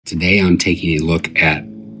Today I'm taking a look at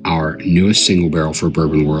our newest single barrel for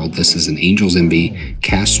Bourbon World. This is an Angel's Envy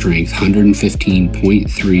cask strength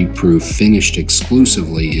 115.3 proof, finished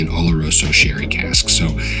exclusively in Oloroso sherry cask. So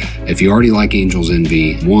if you already like Angel's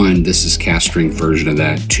Envy, 1, this is cask strength version of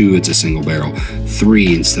that. 2, it's a single barrel.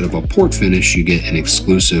 3, instead of a port finish, you get an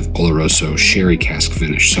exclusive Oloroso sherry cask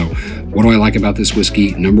finish. So what do I like about this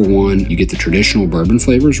whiskey? Number 1, you get the traditional bourbon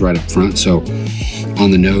flavors right up front. So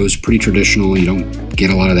on the nose, pretty traditional. You don't get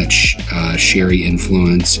a lot of that sherry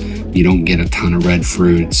influence. You don't get a ton of red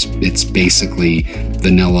fruits. It's basically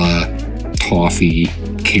vanilla, toffee,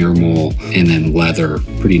 caramel, and then leather.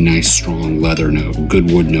 Pretty nice, strong leather note. Good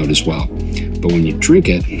wood note as well. But when you drink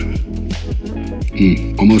it,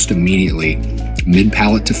 almost immediately,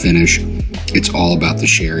 mid-palate to finish, it's all about the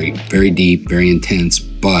sherry. Very deep, very intense,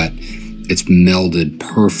 but it's melded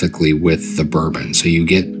perfectly with the bourbon. So you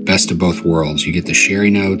get best of both worlds. You get the sherry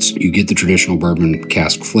notes, you get the traditional bourbon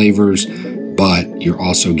cask flavors, but you're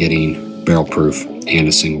also getting barrel proof and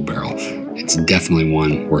a single barrel. It's definitely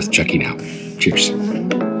one worth checking out. Cheers.